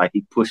saying. Like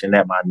he pushing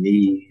at my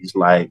knees.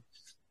 Like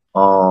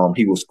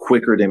he was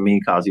quicker than me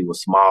because he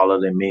was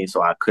smaller than me,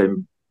 so I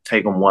couldn't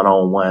take him one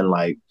on one.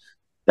 Like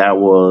that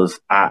was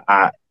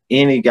I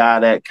any guy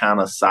that kind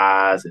of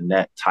size and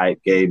that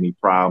type gave me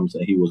problems,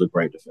 and he was a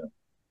great defender.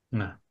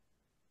 Yeah.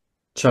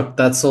 Chuck,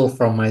 that's all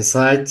from my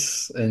side,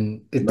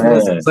 and it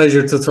was a Man,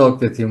 pleasure to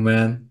talk with you,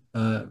 man.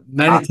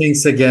 Many I,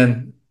 thanks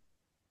again.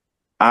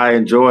 I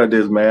enjoyed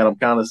this, man. I'm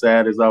kind of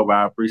sad it's over.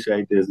 I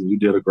appreciate this, and you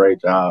did a great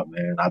job,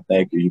 man. I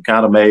thank you. You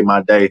kind of made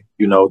my day,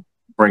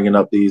 bringing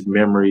up these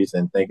memories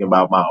and thinking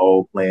about my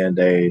old playing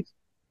days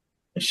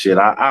and shit.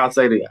 I'll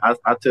say that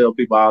I tell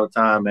people all the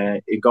time,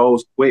 man, it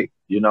goes quick,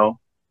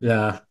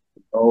 Yeah,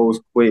 it goes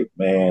quick,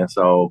 man.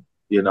 So,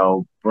 I'm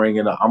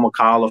gonna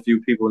call a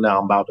few people now.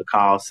 I'm about to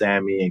call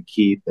Sammy and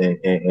Keith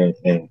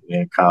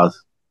and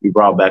cause we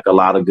brought back a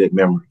lot of good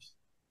memories.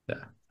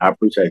 yeah. I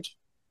appreciate you.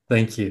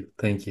 Thank you.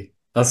 Thank you.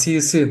 I'll see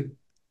you soon.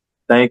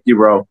 Thank you,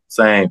 bro.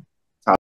 Same.